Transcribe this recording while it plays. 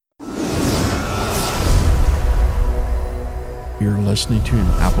You're listening to an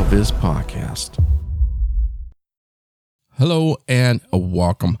AppleVis podcast. Hello and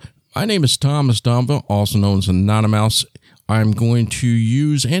welcome. My name is Thomas Donville, also known as Anonymous. I'm going to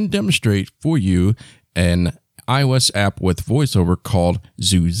use and demonstrate for you an iOS app with voiceover called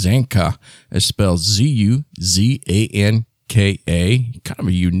Zuzanka. It's spelled Zuzanka. Kind of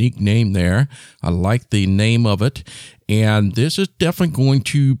a unique name there. I like the name of it. And this is definitely going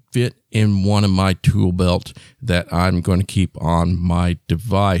to fit in one of my tool belt that I'm going to keep on my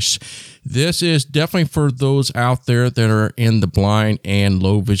device. This is definitely for those out there that are in the blind and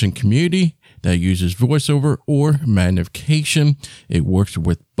low vision community that uses voiceover or magnification. It works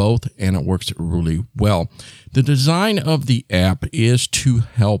with both and it works really well. The design of the app is to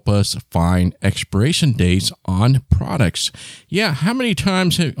help us find expiration dates on products. Yeah, how many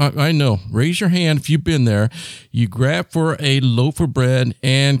times I know, raise your hand if you've been there. You grab for a loaf of bread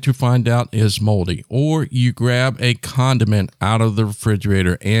and to find out it's moldy, or you grab a condiment out of the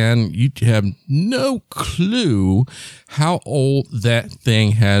refrigerator and you have no clue how old that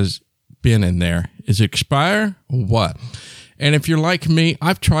thing has been in there. Is it expire or what? And if you're like me,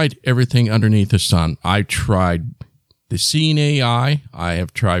 I've tried everything underneath the sun. I tried the Scene AI. I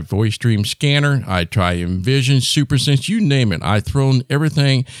have tried Voice Dream Scanner. I tried Envision, SuperSense, you name it. I've thrown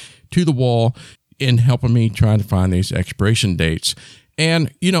everything to the wall in helping me trying to find these expiration dates.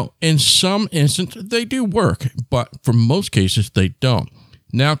 And, you know, in some instances, they do work, but for most cases, they don't.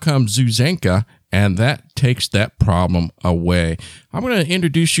 Now comes Zuzanka, and that takes that problem away. I'm going to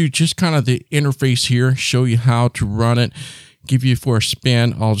introduce you just kind of the interface here, show you how to run it, give you for a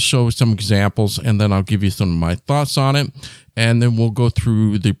spin. I'll show some examples, and then I'll give you some of my thoughts on it, and then we'll go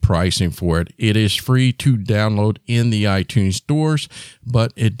through the pricing for it. It is free to download in the iTunes stores,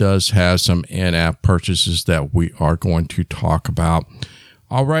 but it does have some in-app purchases that we are going to talk about.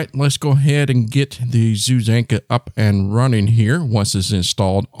 All right, let's go ahead and get the Zuzanka up and running here once it's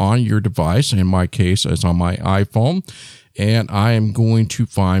installed on your device. In my case, it's on my iPhone, and I am going to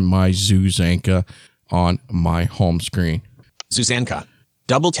find my Zuzanka on my home screen. Zuzanka.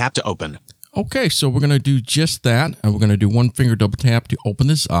 Double tap to open. Okay, so we're going to do just that. And we're going to do one finger double tap to open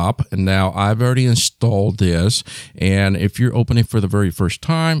this up. And now I've already installed this. And if you're opening for the very first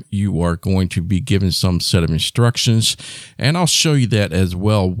time, you are going to be given some set of instructions. And I'll show you that as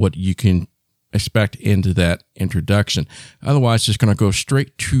well, what you can expect into that introduction. Otherwise, it's going to go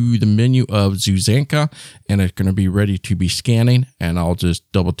straight to the menu of Zuzanka, and it's going to be ready to be scanning. And I'll just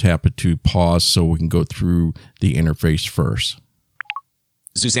double tap it to pause so we can go through the interface first.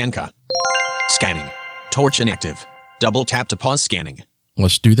 Zuzanka. Scanning. Torch inactive. Double tap to pause scanning.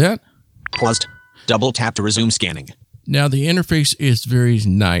 Let's do that. Paused. Double tap to resume scanning. Now, the interface is very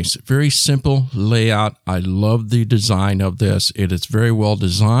nice, very simple layout. I love the design of this. It is very well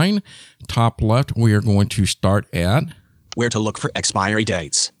designed. Top left, we are going to start at Where to look for expiry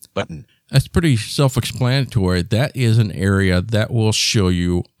dates button. That's pretty self-explanatory. That is an area that will show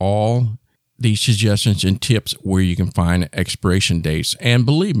you all the suggestions and tips where you can find expiration dates. And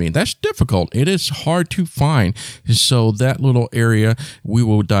believe me, that's difficult. It is hard to find. So that little area we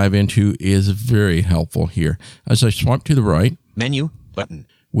will dive into is very helpful here. As I swipe to the right, Menu button.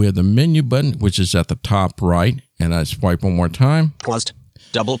 we have the menu button, which is at the top right. And I swipe one more time. Paused.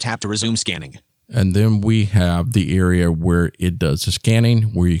 Double tap to resume scanning. And then we have the area where it does the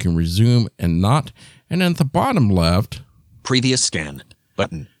scanning, where you can resume and not. And then at the bottom left, Previous scan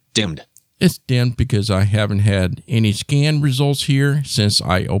button. Dimmed. it's dimmed because I haven't had any scan results here since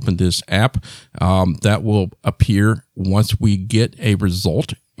I opened this app. That will appear once we get a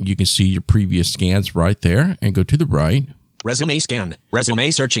result. You can see your previous scans right there and go to the right. Resume scan.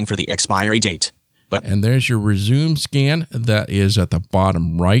 Resume searching for the expiry date. And there's your resume scan. That is at the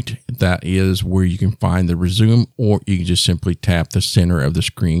bottom right. That is where you can find the resume, or you can just simply tap the center of the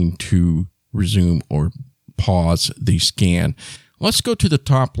screen to resume or pause the scan. Let's go to the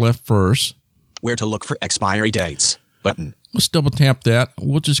top left first. Where to look for expiry dates button. Let's double tap that.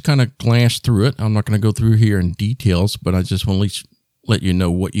 We'll just kind of glance through it. I'm not going to go through here in details, but I just want to at least let you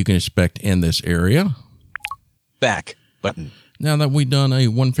know what you can expect in this area. Back button. Now that we've done a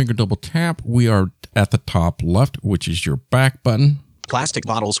one finger double tap, we are at the top left, which is your back button. Plastic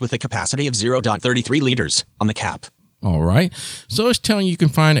bottles with a capacity of 0.33 liters on the cap. All right. So it's telling you can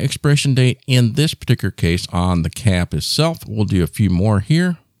find an expiration date in this particular case on the cap itself. We'll do a few more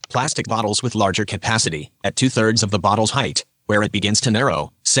here. Plastic bottles with larger capacity at 2/3 of the bottle's height, where it begins to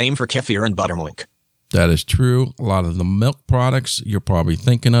narrow. Same for kefir and buttermilk. That is true. A lot of the milk products you're probably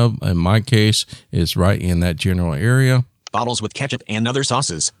thinking of, in my case, is right in that general area. Bottles with ketchup and other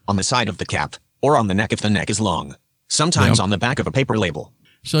sauces on the side of the cap, or on the neck if the neck is long. Sometimes on the back of a paper label.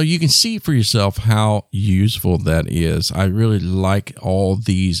 So you can see for yourself how useful that is. I really like all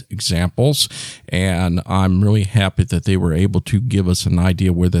these examples, and I'm really happy that they were able to give us an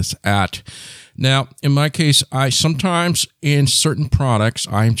idea where that's at. Now, in my case, I sometimes in certain products,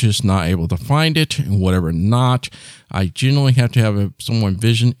 I'm just not able to find it, and whatever not. I generally have to have someone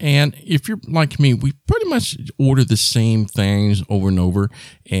vision. And if you're like me, we pretty much order the same things over and over.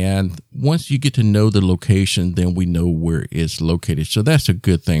 And once you get to know the location, then we know where it's located. So that's a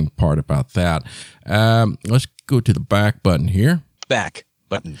good thing part about that. Let's go to the back button here. Back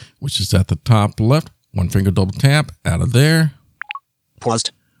button. Which is at the top left. One finger double tap out of there.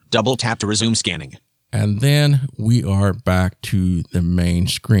 Paused. Double tap to resume scanning. And then we are back to the main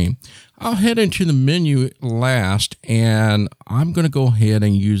screen. I'll head into the menu last, and I'm going to go ahead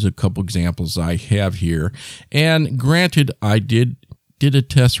and use a couple examples I have here. And granted, I did a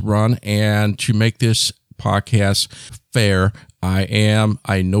test run, and to make this podcast fair,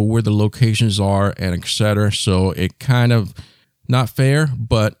 I know where the locations are and etc. So it kind of not fair,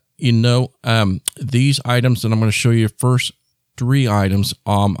 but these items that I'm going to show you first. 3 items,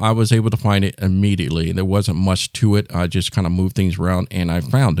 I was able to find it immediately. There wasn't much to it. I just kind of moved things around and I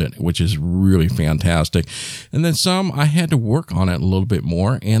found it, which is really fantastic. And then some, I had to work on it a little bit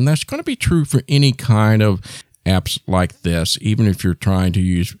more, and that's going to be true for any kind of apps like this, even if you're trying to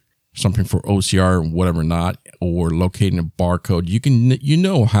use something for OCR or whatever not, or locating a barcode. You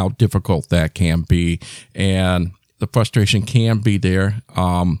know how difficult that can be, and the frustration can be there.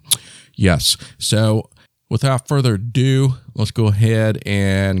 Yes. So without further ado, let's go ahead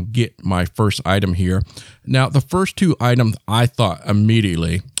and get my first item here. Now, the first 2 items I thought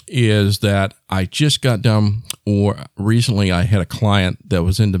immediately is that I just got done, or recently I had a client that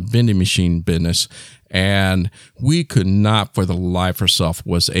was in the vending machine business, and we could not for the life of ourselves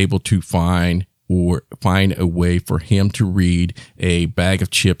was able to find a way for him to read a bag of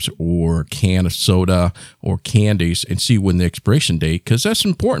chips or can of soda or candies and see when the expiration date, because that's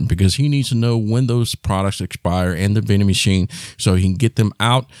important, because he needs to know when those products expire in the vending machine so he can get them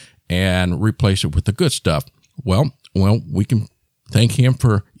out and replace it with the good stuff. Well, we can thank him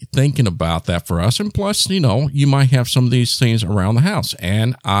for thinking about that for us. And plus, you might have some of these things around the house,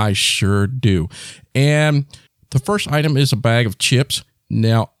 and I sure do. And the first item is a bag of chips.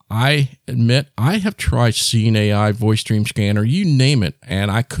 Now, I admit I have tried CNAI, Voice Stream Scanner, you name it, and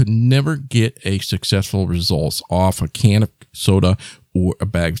I could never get a successful results off a can of soda or a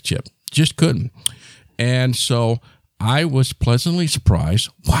bag of chip. Just couldn't. And so I was pleasantly surprised.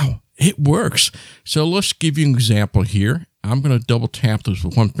 Wow, it works. So let's give you an example here. I'm going to double tap this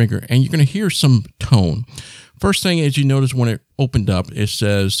with one finger, and you're going to hear some tone. First thing is, you notice when it opened up, it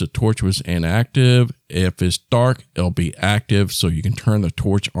says the torch was inactive. If it's dark, it'll be active, so you can turn the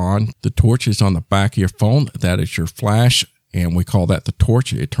torch on. The torch is on the back of your phone. That is your flash, and we call that the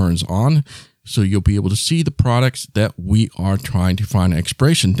torch. It turns on, so you'll be able to see the products that we are trying to find an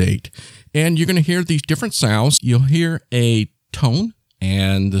expiration date. And you're going to hear these different sounds. You'll hear a tone,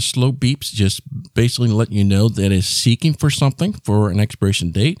 and the slow beeps just basically let you know that it's seeking for something for an expiration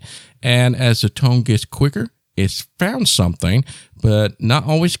date. And as the tone gets quicker, it's found something, but not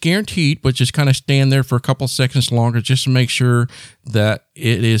always guaranteed, but just kind of stand there for a couple seconds longer just to make sure that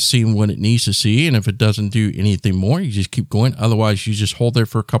it is seeing what it needs to see. And if it doesn't do anything more, you just keep going. Otherwise, you just hold there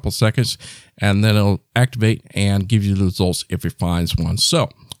for a couple seconds, and then it'll activate and give you the results if it finds one. So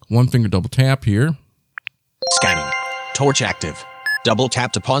one finger double tap here. Scanning. Torch active. Double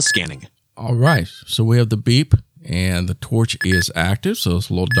tap to pause scanning. All right. So we have the beep, and the torch is active, so it's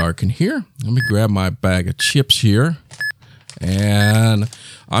a little dark in here. Let me grab my bag of chips here, and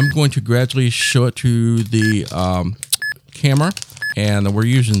I'm going to gradually show it to the camera, and we're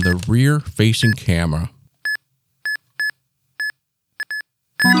using the rear-facing camera.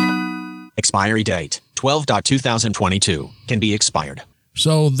 Expiry date, 12/2022, can be expired.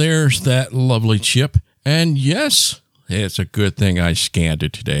 So there's that lovely chip, and yes, it's a good thing I scanned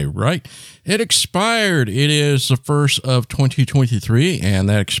it today, right? It expired. It is the 1st of 2023, and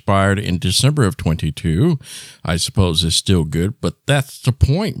that expired in December of 22. I suppose it's still good, but that's the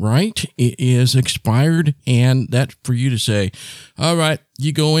point, right? It is expired, and that's for you to say, all right,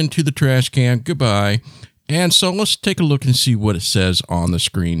 you go into the trash can, goodbye. And so let's take a look and see what it says on the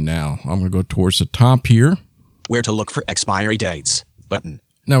screen now. I'm going to go towards the top here. Where to look for expiry dates, button.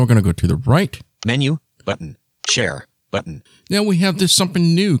 Now we're going to go to the right. Menu, button. Share, button. Now we have this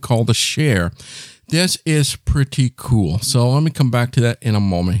something new called a share. This is pretty cool. So let me come back to that in a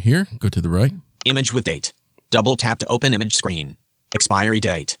moment here. Go to the right. Image with date. Double tap to open image screen. Expiry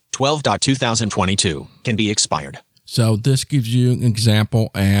date, 12/2022, can be expired. So this gives you an example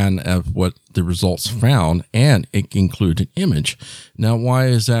and of what the results found, and it includes an image. Now, why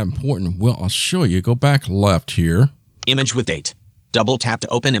is that important? Well, I'll show you. Go back left here. Image with date. Double tap to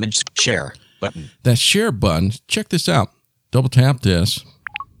open image. Share button. That share button, check this out. Double tap this.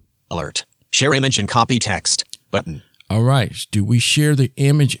 Alert. Share image and copy text button. All right. Do we share the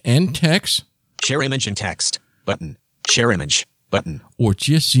image and text? Share image and text button. Share image button. Or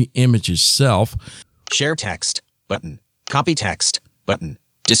just the image itself? Share text button. Copy text button.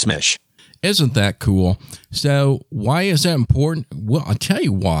 Dismiss. Isn't that cool? So why is that important? Well, I'll tell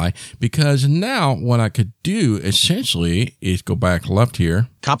you why. Because now what I could do essentially is go back left here.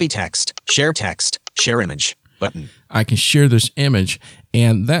 Copy text. Share image button. I can share this image,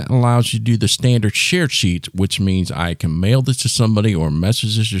 and that allows you to do the standard share sheet, which means I can mail this to somebody or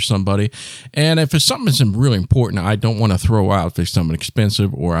message this to somebody. And if it's something that's really important, I don't want to throw out if it's something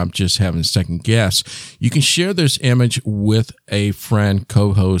expensive or I'm just having a second guess, you can share this image with a friend,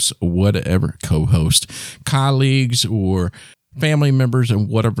 co-host, whatever, colleagues or family members and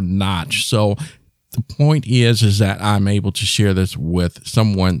whatever notch. So the point is that I'm able to share this with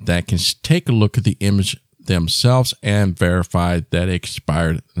someone that can take a look at the image themselves and verify that it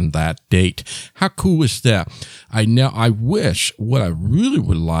expired on that date. How cool is that? I wish, what I really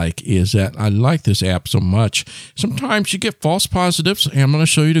would like is that I like this app so much. Sometimes you get false positives, and I'm going to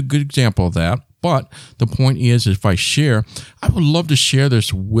show you a good example of that. But the point is, if I share, I would love to share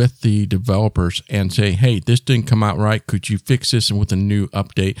this with the developers and say, hey, this didn't come out right. Could you fix this with a new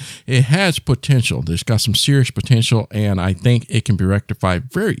update? It has potential. There's got some serious potential, and I think it can be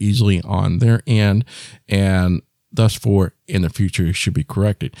rectified very easily on their end, and thus for in the future, it should be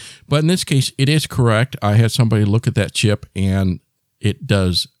corrected. But in this case, it is correct. I had somebody look at that chip, and it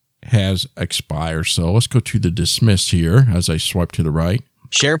has expired. So let's go to the dismiss here as I swipe to the right.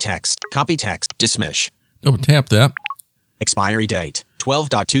 Share text, copy text, dismiss. Double tap that. Expiry date,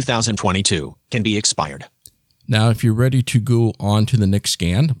 12/2022, can be expired. Now, if you're ready to go on to the next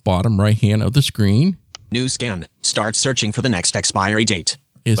scan, bottom right hand of the screen. New scan, start searching for the next expiry date.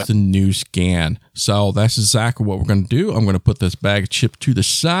 Is the new scan. So that's exactly what we're going to do. I'm going to put this bag of chips to the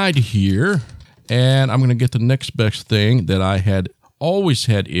side here, and I'm going to get the next best thing that I had always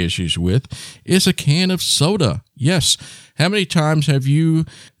had issues with is a can of soda. Yes. How many times have you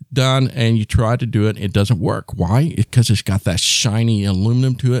done and you tried to do it, it doesn't work? Why? Because it's got that shiny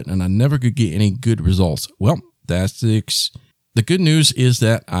aluminum to it, and I never could get any good results. Well, that's the good news is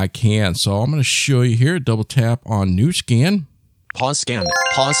that I can. So I'm going to show you here. Double tap on new scan. Pause scan.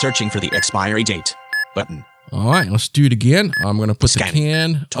 Pause searching for the expiry date button. All right, let's do it again. I'm going to put the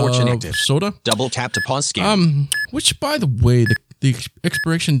can torch of inactive. Soda. Double tap to pause scan. Which, by the way, the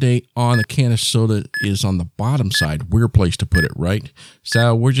expiration date on the can of soda is on the bottom side. Weird place to put it, right?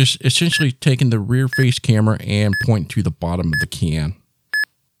 So we're just essentially taking the rear face camera and pointing to the bottom of the can.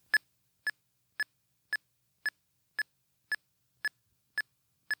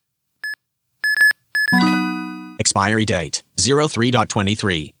 Expiry date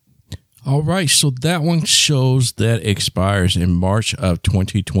 03/23. All right, so that one shows that expires in March of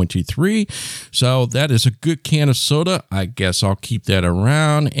 2023. So that is a good can of soda. I guess I'll keep that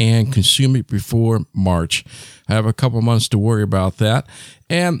around and consume it before March. I have a couple months to worry about that.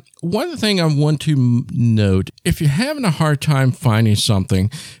 And one thing I want to note, if you're having a hard time finding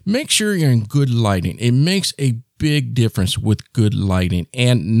something, make sure you're in good lighting. It makes a big difference with good lighting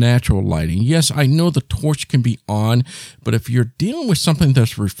and natural lighting. Yes, I know the torch can be on, but if you're dealing with something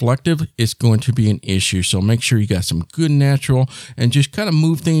that's reflective, it's going to be an issue. So make sure you got some good natural and just kind of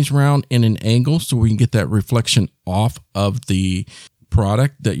move things around in an angle so we can get that reflection off of the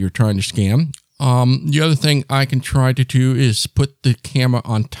product that you're trying to scan. The other thing I can try to do is put the camera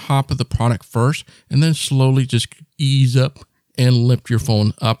on top of the product first and then slowly just ease up and lift your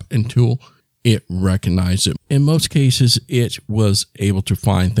phone up until it recognized it. In most cases, it was able to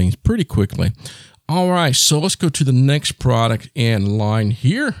find things pretty quickly. All right, so let's go to the next product in line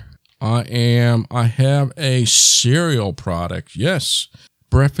here. I have a cereal product. Yes,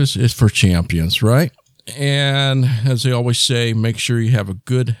 breakfast is for champions, right? And as they always say, make sure you have a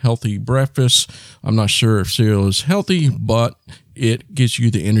good, healthy breakfast. I'm not sure if cereal is healthy, but it gives you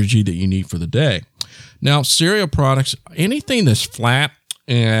the energy that you need for the day. Now, cereal products, anything that's flat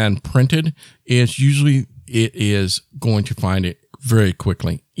and printed is usually it is going to find it very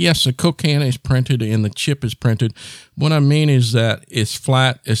quickly. Yes, the Coke can is printed and the chip is printed. What I mean is that it's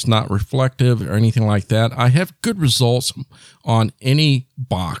flat, it's not reflective or anything like that. I have good results on any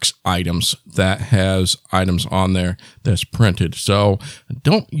box items that has items on there that's printed. So I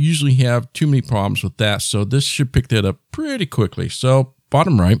don't usually have too many problems with that. So this should pick that up pretty quickly. So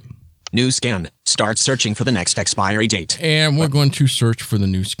bottom right. New scan. Start searching for the next expiry date. And we're going to search for the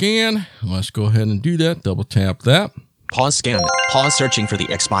new scan. Let's go ahead and do that. Double tap that. Pause scan. Pause searching for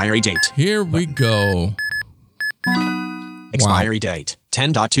the expiry date. Here we go. Expiry date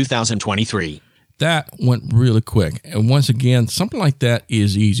 10/2023. That went really quick. And once again, something like that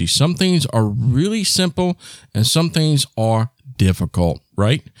is easy. Some things are really simple and some things are difficult,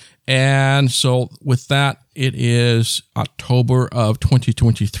 right? And so with that, it is October of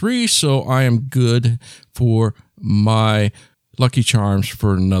 2023. So I am good for my Lucky Charms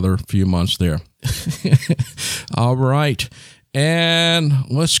for another few months there. All right. And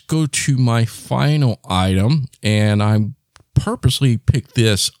let's go to my final item. And I'm purposely picked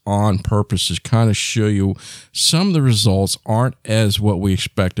this on purpose to kind of show you some of the results aren't as what we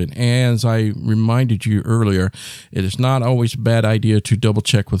expected. And as I reminded you earlier, it is not always a bad idea to double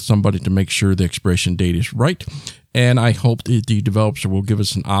check with somebody to make sure the expiration date is right. And I hope that the developer will give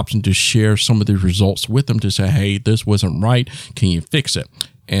us an option to share some of the results with them to say, hey, this wasn't right. Can you fix it?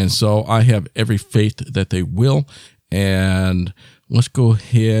 And so I have every faith that they will. And let's go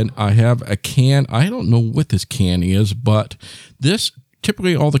ahead. I have a can. I don't know what this can is, but this,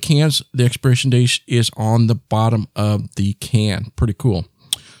 typically all the cans, the expiration date is on the bottom of the can. Pretty cool.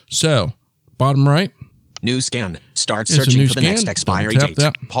 So, bottom right. New scan. Start searching for the next expiry date.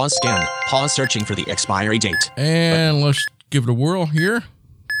 That. Pause scan. Pause searching for the expiry date. And let's give it a whirl here.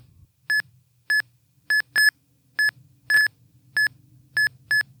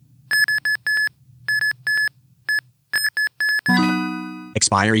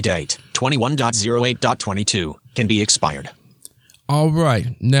 Expiry date 21/08/22 can be expired. All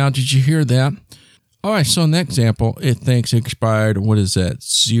right. Now, did you hear that? All right. So in that example, it thinks expired. What is that?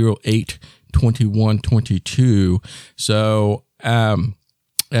 08/21/22. So that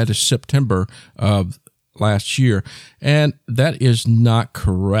is September of last year. And that is not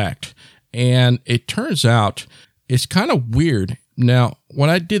correct. And it turns out it's kind of weird. Now, what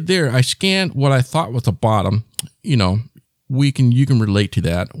I did there, I scanned what I thought was the bottom. You know, you can relate to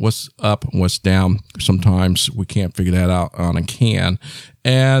that. What's up and what's down. Sometimes we can't figure that out on a can.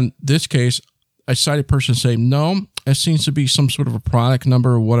 And this case, a sighted person say, no, it seems to be some sort of a product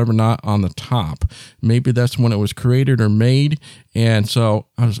number or whatever not on the top. Maybe that's when it was created or made. And so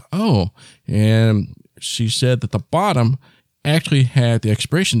I was, and she said that the bottom actually had the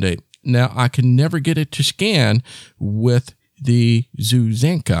expiration date. Now I can never get it to scan with the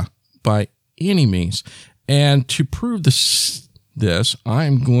Zuzanka by any means. And to prove this,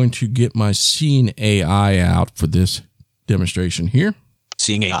 I'm going to get my Seeing AI out for this demonstration here.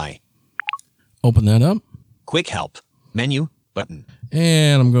 Seeing AI. Open that up. Quick help. Menu. Button.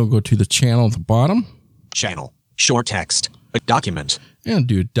 And I'm going to go to the channel at the bottom. Channel. Short text. A document. And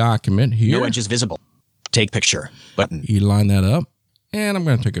do a document here. No edges visible. Take picture. Button. You line that up. And I'm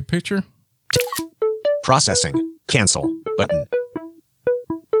going to take a picture. Processing. Cancel. Button.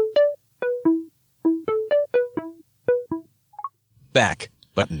 Back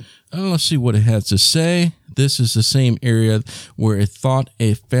button. Let's see what it has to say. This is the same area where it thought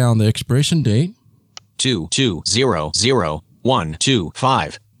it found the expiration date.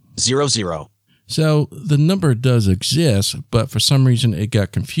 2200125000. So the number does exist, but for some reason it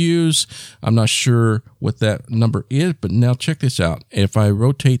got confused. I'm not sure what that number is, but now check this out. If I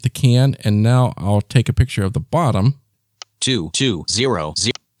rotate the can and now I'll take a picture of the bottom.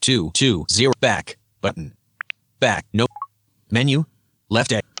 22002220 back button. Back no. Menu,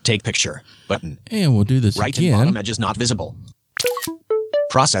 left edge, take picture, button. And we'll do this right again. Right and bottom edge is not visible.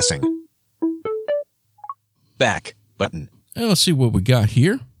 Processing. Back, button. And let's see what we got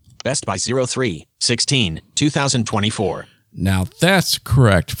here. Best by 03/16/2024. Now that's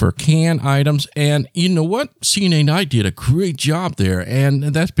correct for can items. And you know what? Seeing AI did a great job there.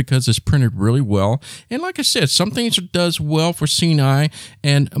 And that's because it's printed really well. And like I said, some things it does well for Seeing AI,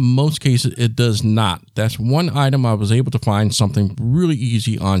 and in most cases it does not. That's one item I was able to find something really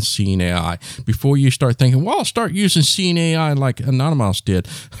easy on Seeing AI. Before you start thinking, well, I'll start using Seeing AI like Anonymous did.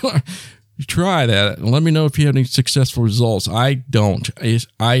 Try that and let me know if you have any successful results. I don't.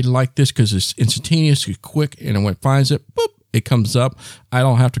 I like this because it's instantaneous, it's quick, and when it finds it, boop, it comes up. I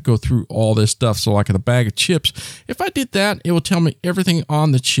don't have to go through all this stuff. So like in a bag of chips, if I did that, it will tell me everything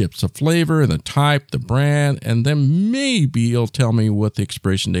on the chips, the flavor and the type, the brand, and then maybe it'll tell me what the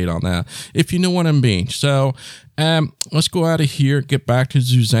expiration date on that, if you know what I mean. So let's go out of here, get back to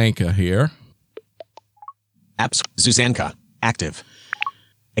Zuzanka here. Apps, Zuzanka, active.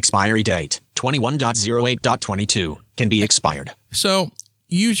 Expiry date, 21/08/22, can be expired. So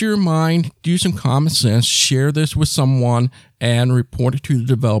use your mind, do some common sense, share this with someone, and report it to the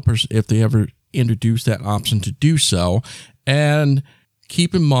developers if they ever introduce that option to do so. And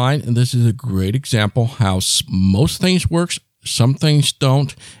keep in mind, and this is a great example, how most things works, some things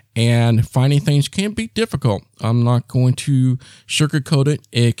don't, and finding things can be difficult. I'm not going to sugarcoat it.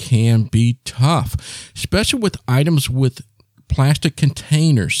 It can be tough, especially with items with plastic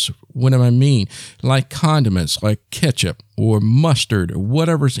containers. What do I mean? Like condiments, like ketchup or mustard or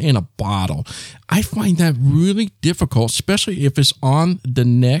whatever's in a bottle. I find that really difficult, especially if it's on the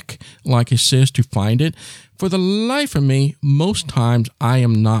neck, like it says, to find it. For the life of me, most times I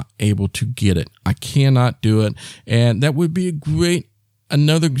am not able to get it. I cannot do it. And that would be a great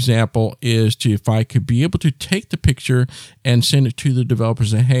another example is if I could be able to take the picture and send it to the developer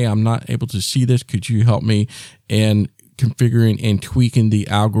and say, hey, I'm not able to see this. Could you help me in configuring and tweaking the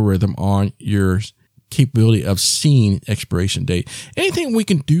algorithm on your capability of seeing expiration date? Anything we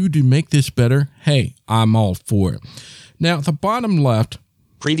can do to make this better, hey, I'm all for it. Now, at the bottom left,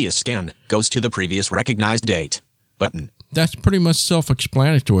 Previous scan goes to the previous recognized date button. that's pretty much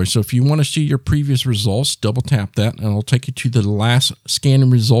self-explanatory. So if you want to see your previous results, double tap that and it'll take you to the last scanning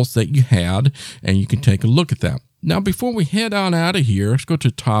results that you had, and you can take a look at that. Now, before we head on out of here, let's go to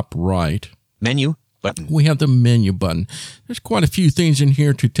top right. Menu button. We have the menu button. There's quite a few things in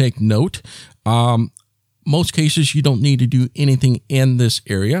here to take note. Most cases, you don't need to do anything in this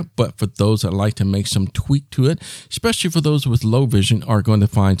area, but for those that like to make some tweak to it, especially for those with low vision, are going to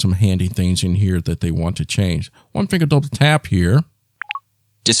find some handy things in here that they want to change. One finger double tap here.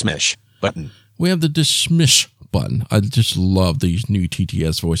 Dismiss button. We have the dismiss button. I just love these new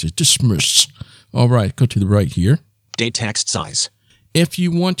TTS voices. Dismiss. All right, go to the right here. Date text size. If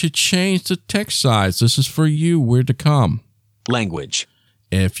you want to change the text size, this is for you. Where to come. Language.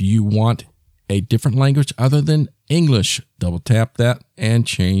 If you want a different language other than English, double tap that and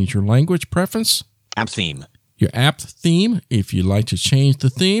change your language preference. App theme. Your app theme, if you'd like to change the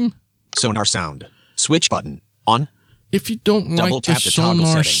theme. Sonar sound. Switch button. On. If you don't Double like the tap to toggle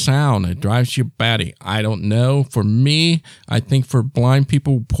sonar setting. sound, it drives you batty. I don't know. For me, I think for blind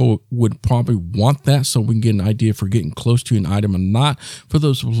people would probably want that so we can get an idea if we're getting close to an item or not. For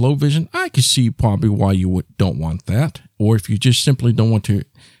those with low vision, I can see probably why you don't want that. Or if you just simply don't want to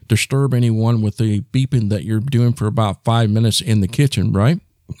disturb anyone with the beeping that you're doing for about 5 minutes in the kitchen, right?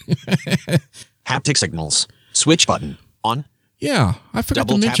 Haptic signals. Switch button. On. Yeah, I forgot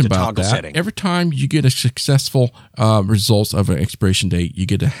Double to tap mention to about toggle that. setting. Every time you get a successful results of an expiration date, you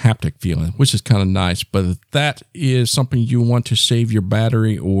get a haptic feeling, which is kind of nice. But if that is something you want to save your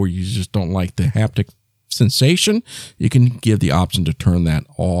battery or you just don't like the haptic sensation, you can give the option to turn that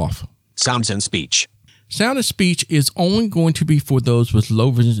off. Sounds and speech. Sound and speech is only going to be for those with low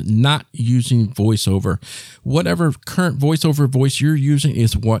vision, not using voiceover. Whatever current voiceover voice you're using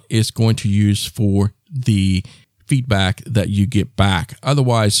is what it's going to use for the feedback that you get back.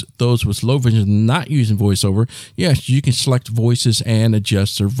 Otherwise, those with low vision not using voiceover, yes, you can select voices and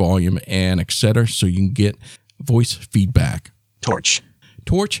adjust their volume and etc. so you can get voice feedback. Torch.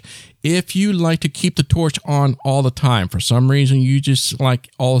 Torch, if you like to keep the torch on all the time, for some reason you just like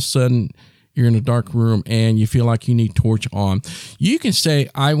all of a sudden you're in a dark room and you feel like you need torch on, you can say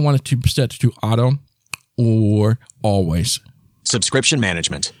I want it to set to auto or always. Subscription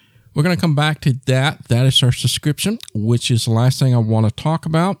management. We're going to come back to that. That is our subscription, which is the last thing I want to talk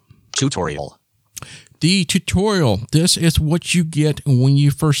about. Tutorial. The tutorial. This is what you get when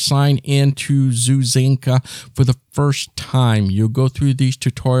you first sign into Zuzenka for the first time. You'll go through these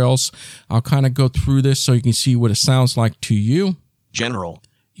tutorials. I'll kind of go through this so you can see what it sounds like to you. General.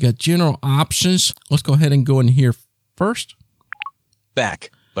 You got general options. Let's go ahead and go in here first.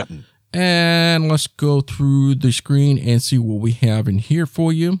 Back button. And let's go through the screen and see what we have in here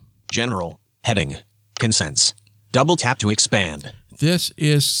for you. General. Heading. Consents. Double tap to expand. This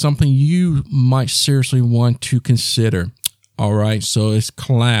is something you might seriously want to consider. All right, so it's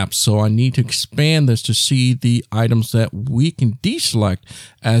collapsed. So I need to expand this to see the items that we can deselect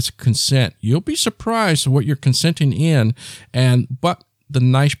as consent. You'll be surprised what you're consenting in. But the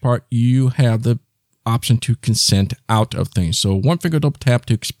nice part, you have the option to consent out of things. So one finger double tap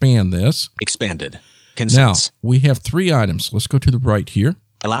to expand this. Expanded. Now, Consents. we have 3 items. Let's go to the right here.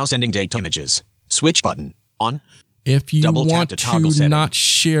 Allow sending date images. Switch button. On. If you Double tap want to toggle to setting. not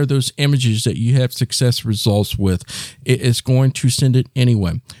share those images that you have success results with, it is going to send it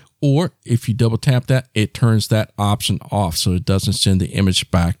anyway. Or if you double tap that, it turns that option off so it doesn't send the image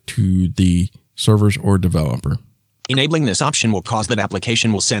back to the servers or developer. Enabling this option will cause that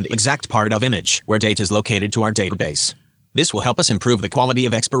application will send exact part of image where date is located to our database. This will help us improve the quality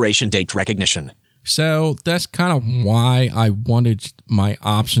of expiration date recognition. So that's kind of why I wanted my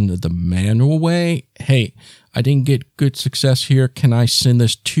option the manual way. Hey, I didn't get good success here. Can I send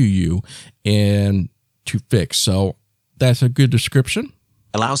this to you and to fix? So that's a good description.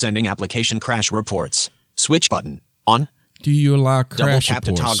 Allow sending application crash reports. Switch button. On. Do you allow crash tap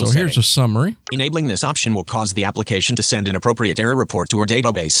to reports? So toggle here's a summary. Enabling this option will cause the application to send an appropriate error report to our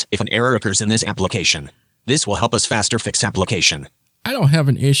database if an error occurs in this application. This will help us faster fix application. I don't have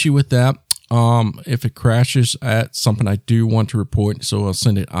an issue with that. If it crashes at something I do want to report, so I'll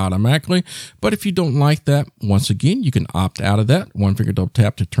send it automatically. But if you don't like that, once again, you can opt out of that. One finger double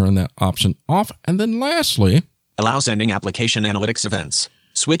tap to turn that option off. And then lastly, allow sending application analytics events.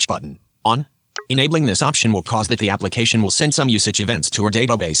 Switch button. On. Enabling this option will cause that the application will send some usage events to our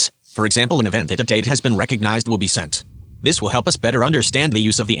database. For example, an event that a date has been recognized will be sent. This will help us better understand the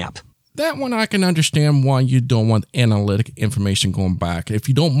use of the app. That one I can understand why you don't want analytic information going back. If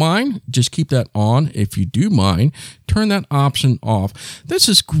you don't mind, just keep that on. If you do mind, turn that option off. This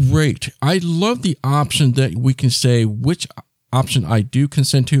is great. I love the option that we can say which option I do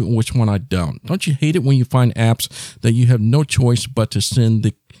consent to and which one I don't. Don't you hate it when you find apps that you have no choice but to send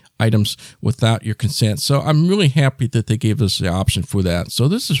the items without your consent? So I'm really happy that they gave us the option for that. So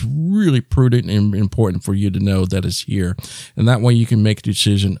this is really prudent and important for you to know that it's here. And that way you can make a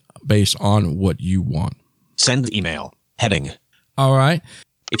decision based on what you want. Send email. Heading. All right.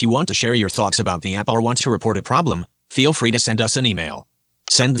 If you want to share your thoughts about the app or want to report a problem, feel free to send us an email.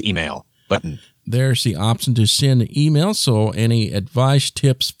 Send email button. There's the option to send an email. So any advice,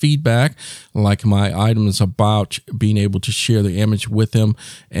 tips, feedback, like my items about being able to share the image with them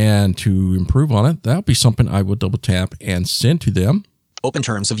and to improve on it, that'll be something I will double tap and send to them. Open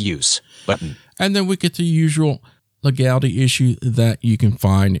terms of use button. And then we get the usual legality issue that you can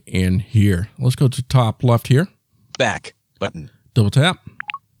find in here. Let's go to top left here. Back button. Double tap.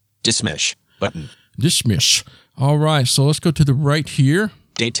 Dismiss button. Dismiss. All right. So let's go to the right here.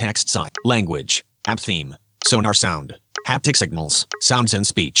 Date text sign. Language. App theme. Sonar sound. Haptic signals. Sounds and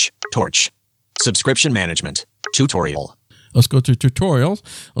speech. Torch. Subscription management. Tutorial. Let's go to tutorials.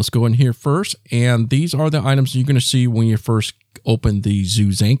 Let's go in here first. And these are the items you're going to see when you first open the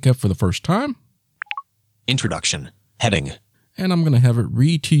Zuzanka for the first time. Introduction. Heading. And I'm going to have it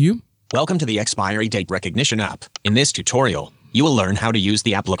read to you. Welcome to the expiry date recognition app. In this tutorial, you will learn how to use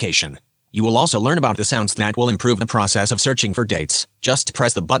the application. You will also learn about the sounds that will improve the process of searching for dates. Just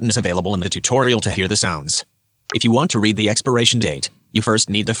press the buttons available in the tutorial to hear the sounds. If you want to read the expiration date, you first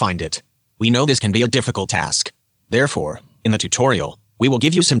need to find it. We know this can be a difficult task. Therefore, in the tutorial, we will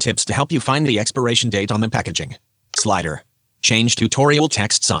give you some tips to help you find the expiration date on the packaging. Slider. Change tutorial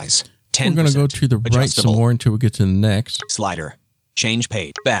text size. 10%. We're going to go to the right some more until we get to the next. Slider. Change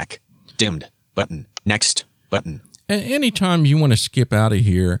page. Back. Dimmed. Button. Next. Button. And anytime you want to skip out of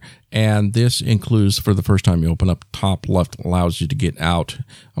here, and this includes for the first time you open up, top left allows you to get out.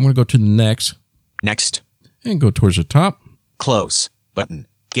 I'm going to go to the next. Next. And go towards the top. Close. Button.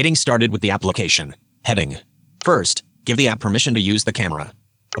 Getting started with the application. Heading. First, give the app permission to use the camera.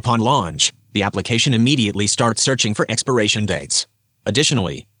 Upon launch, the application immediately starts searching for expiration dates.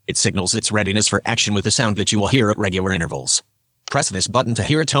 Additionally, it signals its readiness for action with a sound that you will hear at regular intervals. Press this button to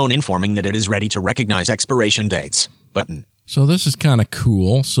hear a tone informing that it is ready to recognize expiration dates. Button. So this is kind of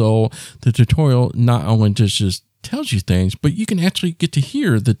cool. So the tutorial not only just tells you things, but you can actually get to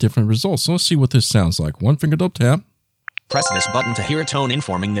hear the different results. So let's see what this sounds like. One finger double tap. Press this button to hear a tone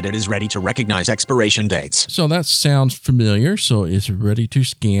informing that it is ready to recognize expiration dates. So that sounds familiar. So it's ready to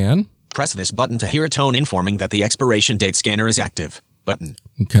scan. Press this button to hear a tone informing that the expiration date scanner is active. Button.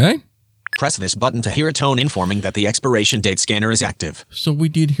 Okay. Press this button to hear a tone informing that the expiration date scanner is active. So we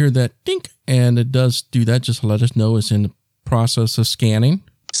did hear that dink, and it does do that just to let us know it's in the process of scanning.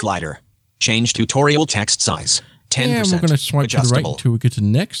 Slider. Change tutorial text size. 10%. And we're going to swipe to the right until we get to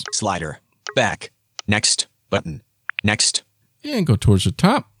next. Slider. Back. Next. Button. Next. And go towards the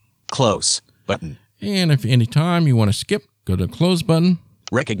top. Close. Button. And if any time you want to skip, go to the close button.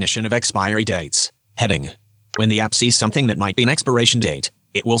 Recognition of expiry dates. Heading. When the app sees something that might be an expiration date,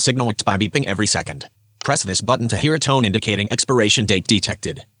 it will signal it by beeping every second. Press this button to hear a tone indicating expiration date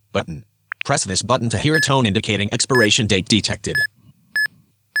detected. Button. Press this button to hear a tone indicating expiration date detected.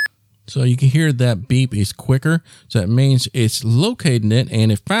 So you can hear that beep is quicker. So that means it's locating it and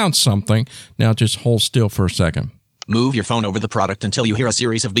it found something. Now just hold still for a second. Move your phone over the product until you hear a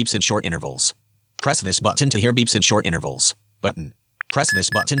series of beeps in short intervals. Press this button to hear beeps in short intervals. Button. Press this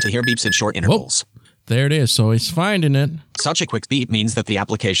button to hear beeps in short intervals. Whoa. There it is. So it's finding it. Such a quick beep means that the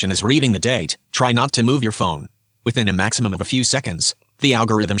application is reading the date. Try not to move your phone. Within a maximum of a few seconds, the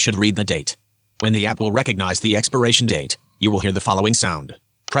algorithm should read the date. When the app will recognize the expiration date, you will hear the following sound.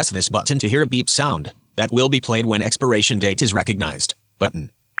 Press this button to hear a beep sound that will be played when expiration date is recognized.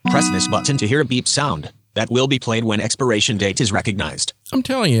 Button. Press this button to hear a beep sound that will be played when expiration date is recognized. I'm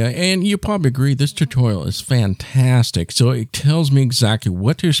telling you, and you probably agree, this tutorial is fantastic. So it tells me exactly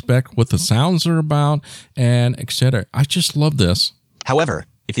what to expect, what the sounds are about, and etc. I just love this. However,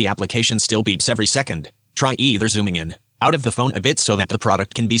 if the application still beeps every second, try either zooming in out of the phone a bit so that the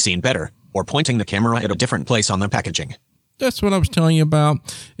product can be seen better, or pointing the camera at a different place on the packaging. That's what I was telling you about.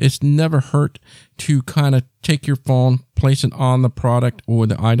 It's never hurt to kind of take your phone, place it on the product or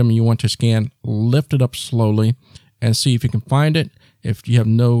the item you want to scan, lift it up slowly, and see if you can find it. If you have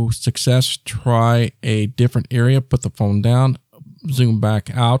no success, try a different area, put the phone down, zoom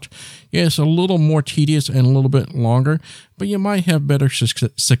back out. Yeah, it's a little more tedious and a little bit longer, but you might have better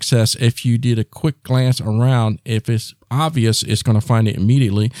success if you did a quick glance around. If it's obvious, it's going to find it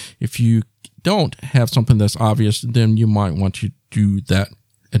immediately. If you don't have something that's obvious, then you might want to do that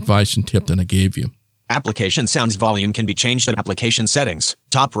advice and tip that I gave you. Application sounds volume can be changed at application settings,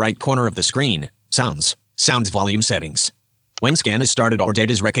 top right corner of the screen. Sounds volume settings. When scan is started or date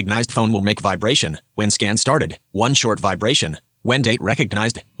is recognized, phone will make vibration. When scan started, 1 short vibration. When date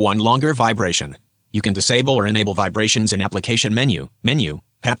recognized, 1 longer vibration. You can disable or enable vibrations in application menu,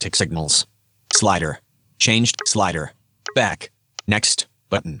 haptic signals. Slider. Changed slider. Back. Next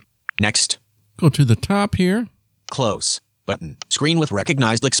button. Next. Go to the top here. Close button. Screen with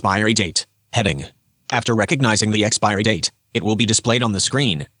recognized expiry date. Heading. After recognizing the expiry date, it will be displayed on the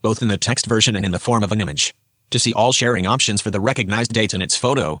screen, both in the text version and in the form of an image. To see all sharing options for the recognized date and its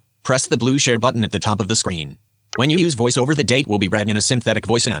photo, press the blue share button at the top of the screen. When you use VoiceOver, the date will be read in a synthetic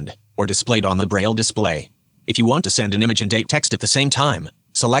voice or displayed on the Braille display. If you want to send an image and date text at the same time,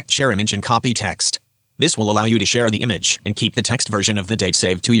 select Share Image and Copy Text. This will allow you to share the image and keep the text version of the date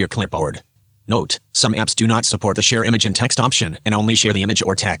saved to your clipboard. Note, some apps do not support the Share Image and Text option and only share the image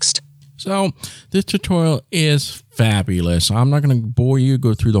or text. So this tutorial is fabulous. I'm not going to bore you,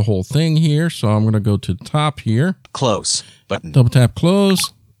 go through the whole thing here. So I'm going to go to the top here. Close button. Double tap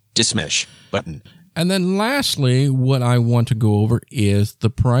close. Dismiss button. And then lastly, what I want to go over is the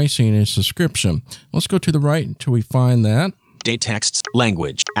pricing and subscription. Let's go to the right until we find that. Date texts,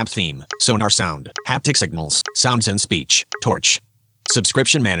 language, app theme, sonar sound, haptic signals, sounds and speech, torch.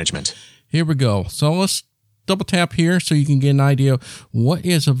 Subscription management. Here we go. So let's double tap here so you can get an idea of what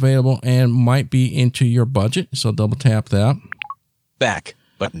is available and might be into your budget. So double tap that. Back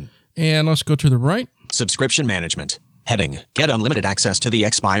button. And let's go to the right. Subscription management. Heading. Get unlimited access to the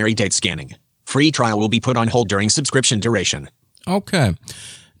expiry date scanning. Free trial will be put on hold during subscription duration. Okay.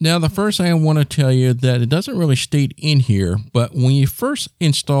 Now, the first thing I want to tell you that it doesn't really state in here, but when you first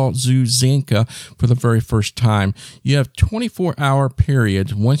install Zuzanka for the very first time, you have 24-hour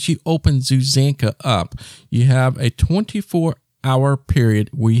periods. Once you open Zuzanka up, you have a 24-hour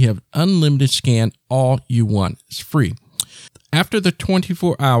period where you have unlimited scan all you want. It's free. After the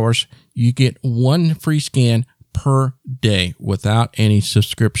 24 hours, you get 1 free scan per day without any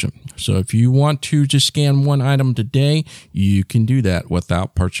subscription. So if you want to just scan 1 item today, you can do that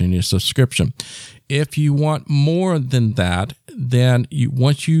without purchasing a subscription. If you want more than that, then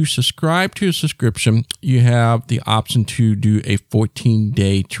once you subscribe to a subscription, you have the option to do a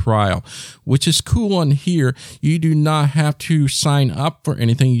 14-day trial, which is cool on here. You do not have to sign up for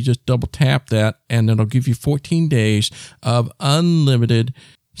anything. You just double tap that and it'll give you 14 days of unlimited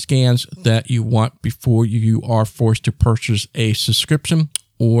scans that you want before you are forced to purchase a subscription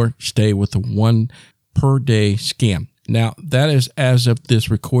or stay with the 1 per day scan. Now, that is as of this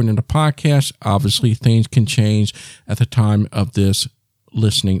recording of the podcast. Obviously, things can change at the time of this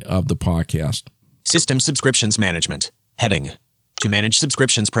listening of the podcast. System subscriptions management. Heading. To manage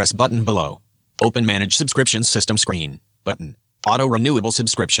subscriptions, press button below. Open Manage Subscriptions System screen. Button. Auto renewable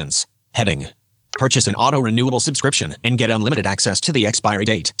subscriptions. Heading. Purchase an auto-renewable subscription and get unlimited access to the expiry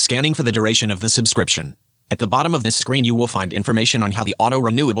date, scanning for the duration of the subscription. At the bottom of this screen, you will find information on how the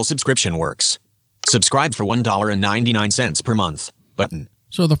auto-renewable subscription works. Subscribe for $1.99 per month. Button.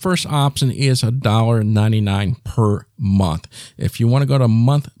 So the first option is $1.99 per month. If you want to go to a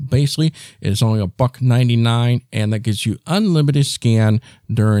month, basically, it's only $1.99, and that gives you unlimited scan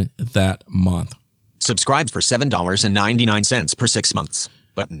during that month. Subscribe for $7.99 per 6 months.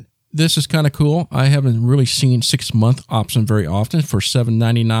 Button. This is kind of cool. I haven't really seen 6-month option very often. For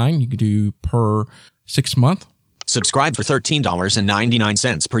 $7.99, you can do per 6 month. Subscribe for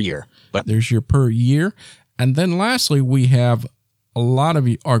 $13.99 per year. But there's your per year. And then lastly, we have a lot of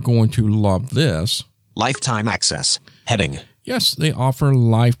you are going to love this. Lifetime access. Heading. Yes, they offer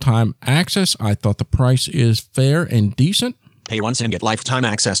lifetime access. I thought the price is fair and decent. Pay once and get lifetime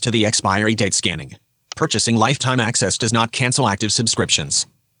access to the expiry date scanning. Purchasing lifetime access does not cancel active subscriptions.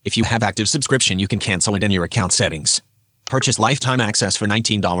 If you have active subscription, you can cancel it in your account settings. Purchase lifetime access for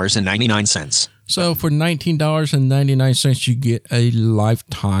 $19.99. So for $19.99, you get a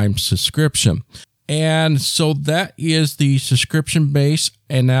lifetime subscription. And so that is the subscription base.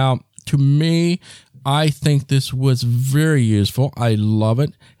 And now, to me, I think this was very useful. I love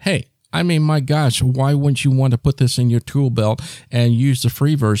it. Hey, I mean, my gosh, why wouldn't you want to put this in your tool belt and use the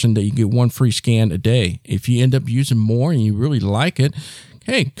free version that you get one free scan a day? If you end up using more and you really like it,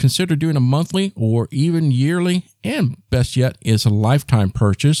 hey, consider doing a monthly or even yearly, and best yet is a lifetime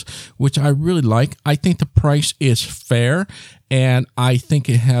purchase, which I really like. I think the price is fair, and I think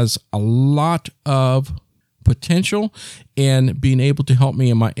it has a lot of potential in being able to help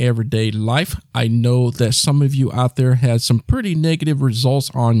me in my everyday life. I know that some of you out there had some pretty negative results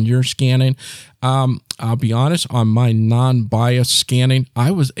on your scanning. I'll be honest, on my non-biased scanning,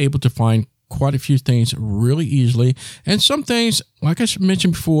 I was able to find quite a few things really easily, and some things, like I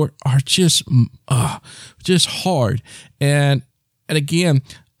mentioned before, are just hard. And again,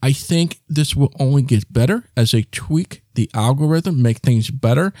 I think this will only get better as they tweak the algorithm, make things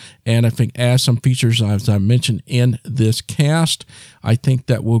better, and I think add some features as I mentioned in this cast. I think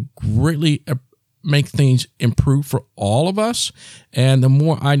that will greatly make things improve for all of us. And the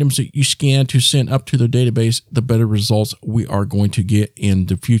more items that you scan to send up to the database, the better results we are going to get in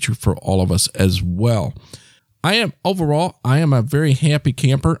the future for all of us as well. I am a very happy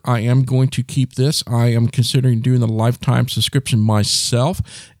camper. I am going to keep this. I am considering doing the lifetime subscription myself.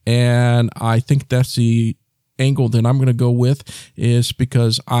 And I think that's the angle that I'm going to go with, is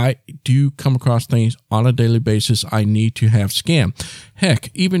because I do come across things on a daily basis I need to have scanned. Heck,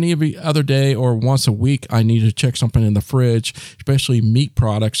 even every other day or once a week, I need to check something in the fridge, especially meat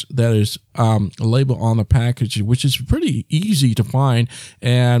products that is labeled on the package, which is pretty easy to find.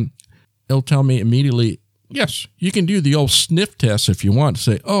 And it'll tell me immediately, yes, you can do the old sniff test if you want to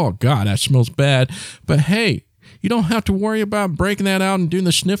say, oh God, that smells bad. But hey, you don't have to worry about breaking that out and doing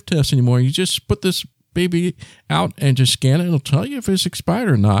the sniff test anymore. You just put this baby out and just scan it. It'll tell you if it's expired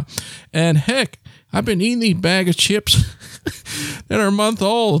or not. And heck, I've been eating these bag of chips that are a month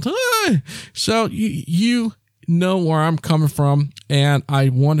old. So you know where I'm coming from, and I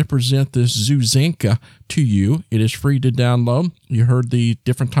want to present this Zuzenka to you. It is free to download. You heard the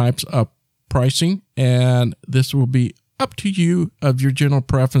different types of pricing, and this will be up to you of your general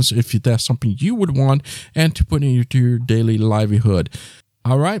preference if that's something you would want and to put into your daily livelihood.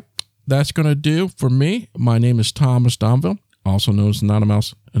 All right. That's going to do for me. My name is Thomas Domville, also known as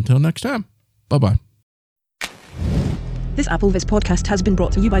Anonymous. Until next time, bye-bye. This AppleVis podcast has been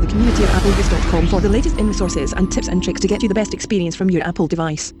brought to you by the community of applevis.com. For the latest in resources and tips and tricks to get you the best experience from your Apple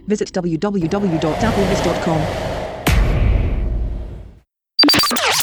device, visit www.applevis.com.